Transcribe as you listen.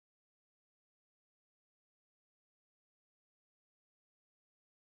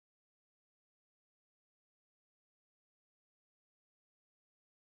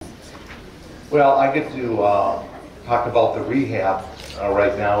Well, I get to talk about the rehab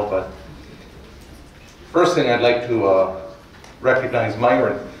right now, but first thing I'd like to recognize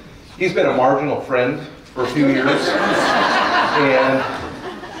Myron. He's been a marginal friend for a few years, and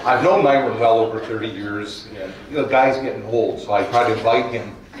I've known Myron well over 30 years, and the guy's getting old, so I try to invite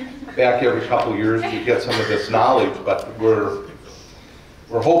him back every couple of years to get some of this knowledge, but we're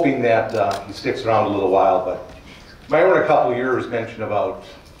hoping that he sticks around a little while. But Myron a couple of years mentioned about,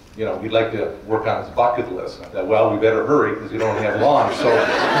 you know, he'd like to work on his bucket list. I thought, well, we better hurry because we don't have long. So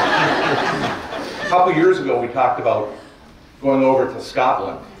a couple of years ago, we talked about going over to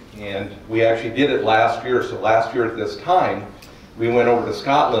Scotland, and we actually did it last year. So last year at this time, we went over to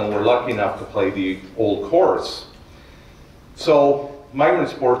Scotland and we're lucky enough to play the old course. So Myron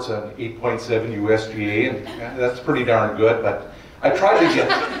sports an 8.7 USGA, and that's pretty darn good, but I tried to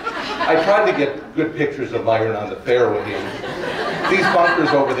get good pictures of Myron on the fairway. And these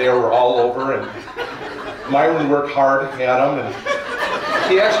bunkers over there were all over, and Myron worked hard at them, and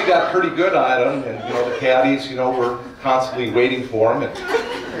he actually got pretty good at them. And you know, the caddies, you know, were constantly waiting for him. And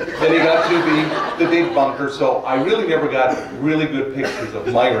then he got to the big bunker, so I really never got really good pictures of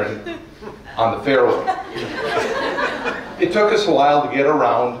Myron on the fairway. It took us a while to get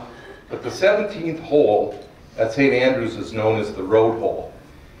around, but the 17th hole at St. Andrews is known as the road hole.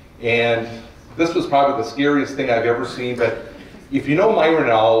 And this was probably the scariest thing I've ever seen, but if you know Myron at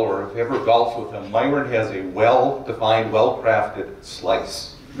all, or have ever golfed with him, Myron has a well-defined, well-crafted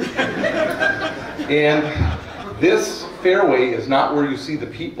slice. And this fairway is not where you see the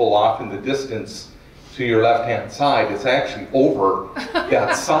people off in the distance to your left-hand side. It's actually over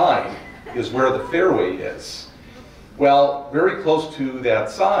that sign is where the fairway is. Well, very close to that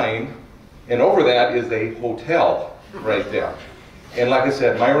sign, and over that is a hotel right there. And like I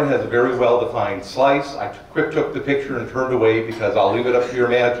said, Myron has a very well-defined slice. I quick took the picture and turned away because I'll leave it up to your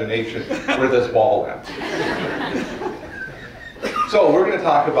imagination where this ball went. So we're going to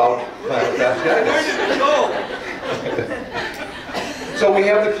talk about plantar fasciitis. So we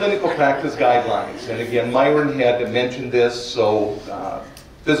have the clinical practice guidelines, and again, Myron had mentioned this, so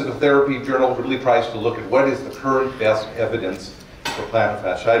Physical Therapy Journal really tries to look at what is the current best evidence for plantar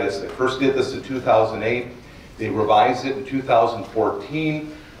fasciitis. They first did this in 2008. They revised it in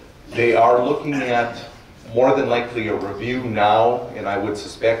 2014. They are looking at more than likely a review now, and I would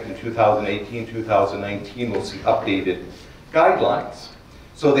suspect in 2018, 2019 we'll see updated guidelines.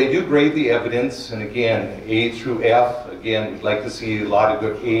 So they do grade the evidence, and again, A through F. Again, we'd like to see a lot of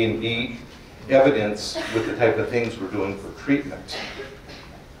good A and B evidence with the type of things we're doing for treatment.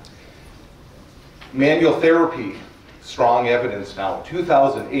 Manual therapy, strong evidence now.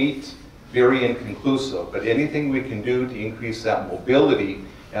 2008, very inconclusive, but anything we can do to increase that mobility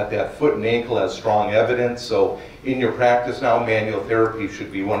at that foot and ankle has strong evidence. So in your practice now, manual therapy should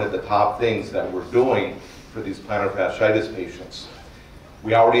be one of the top things that we're doing for these plantar fasciitis patients.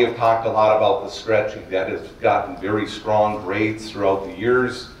 We already have talked a lot about the stretching. That has gotten very strong grades throughout the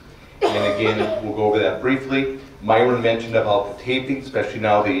years. And again, we'll go over that briefly. Myron mentioned about the taping, especially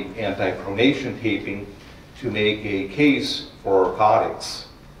now the anti-pronation taping, to make a case for orthotics.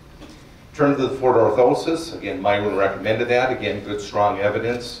 In terms of the foot orthosis, again, Myron recommended that. Again, good strong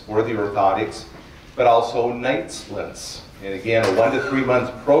evidence for the orthotics, but also night splints. And again, a 1 to 3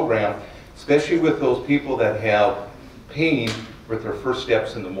 month program, especially with those people that have pain with their first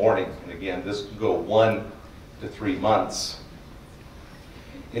steps in the morning. And again, this could go 1 to 3 months.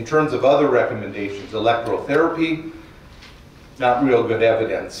 In terms of other recommendations, electrotherapy, not real good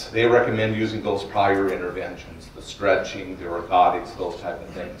evidence. They recommend using those prior interventions, the stretching, the orthotics, those type of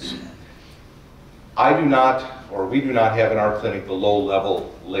things. I do not, or we do not have in our clinic the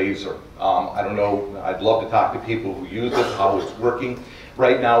low-level laser. I don't know, I'd love to talk to people who use it, how it's working.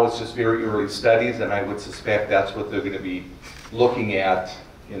 Right now it's just very early studies, and I would suspect that's what they're going to be looking at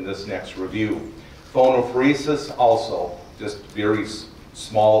in this next review. Phonophoresis also, just very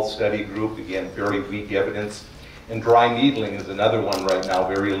small study group, again, very weak evidence. And dry needling is another one right now,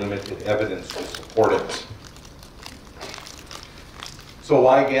 very limited evidence to support it. So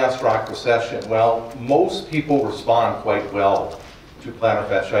why Gastroc Recession? Well, most people respond quite well to plantar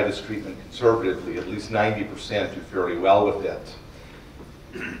fasciitis treatment conservatively. At least 90% do fairly well with it.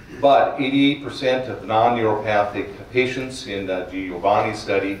 But 88% of non-neuropathic patients in the Giovanni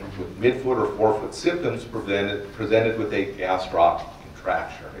study with midfoot or forefoot symptoms presented with a gastroc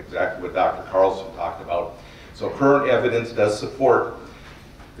contracture, exactly what Dr. Carlson talked about. So current evidence does support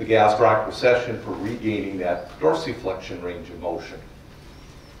the gastroc recession for regaining that dorsiflexion range of motion.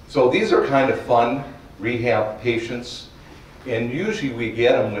 So these are kind of fun rehab patients, and usually we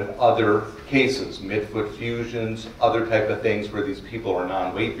get them with other cases, midfoot fusions, other type of things where these people are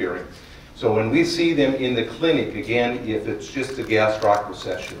non-weight bearing. So when we see them in the clinic, again, if it's just a Gastroc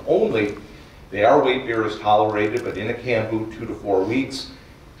Recession only, they are weight bearers tolerated, but in a CAN boot 2 to 4 weeks.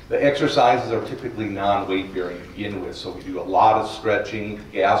 The exercises are typically non-weight bearing to begin with, so we do a lot of stretching,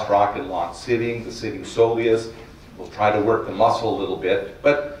 Gastroc and long sitting, the sitting soleus. We'll try to work the muscle a little bit,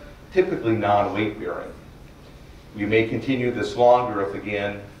 but typically non-weight bearing. We may continue this longer if,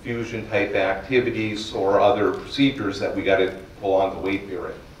 again, fusion type activities or other procedures that we got to pull on the weight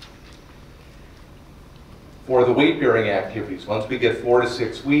bearing. For the weight bearing activities, once we get 4 to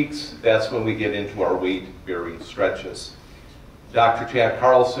 6 weeks, that's when we get into our weight bearing stretches. Dr. Chad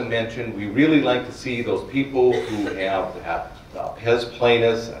Carlson mentioned we really like to see those people who have pes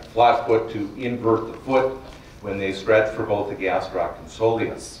planus, that flat foot, to invert the foot when they stretch for both the gastroc and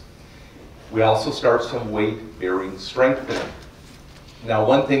soleus. We also start some weight bearing strengthening. Now,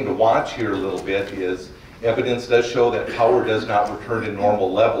 one thing to watch here a little bit is evidence does show that power does not return to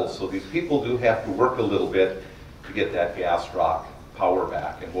normal levels, so these people do have to work a little bit to get that gastroc power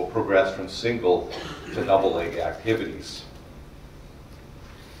back, and we'll progress from single to double leg activities.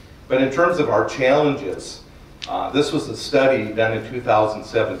 But in terms of our challenges, this was a study done in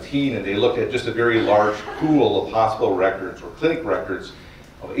 2017, and they looked at just a very large pool of hospital records or clinic records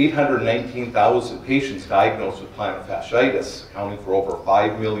of 819,000 patients diagnosed with plantar fasciitis, accounting for over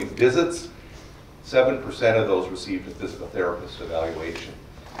 5 million visits. 7% of those received a physical therapist evaluation.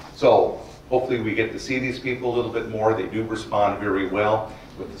 So hopefully we get to see these people a little bit more. They do respond very well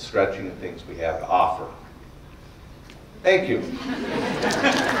with the stretching and things we have to offer. Thank you.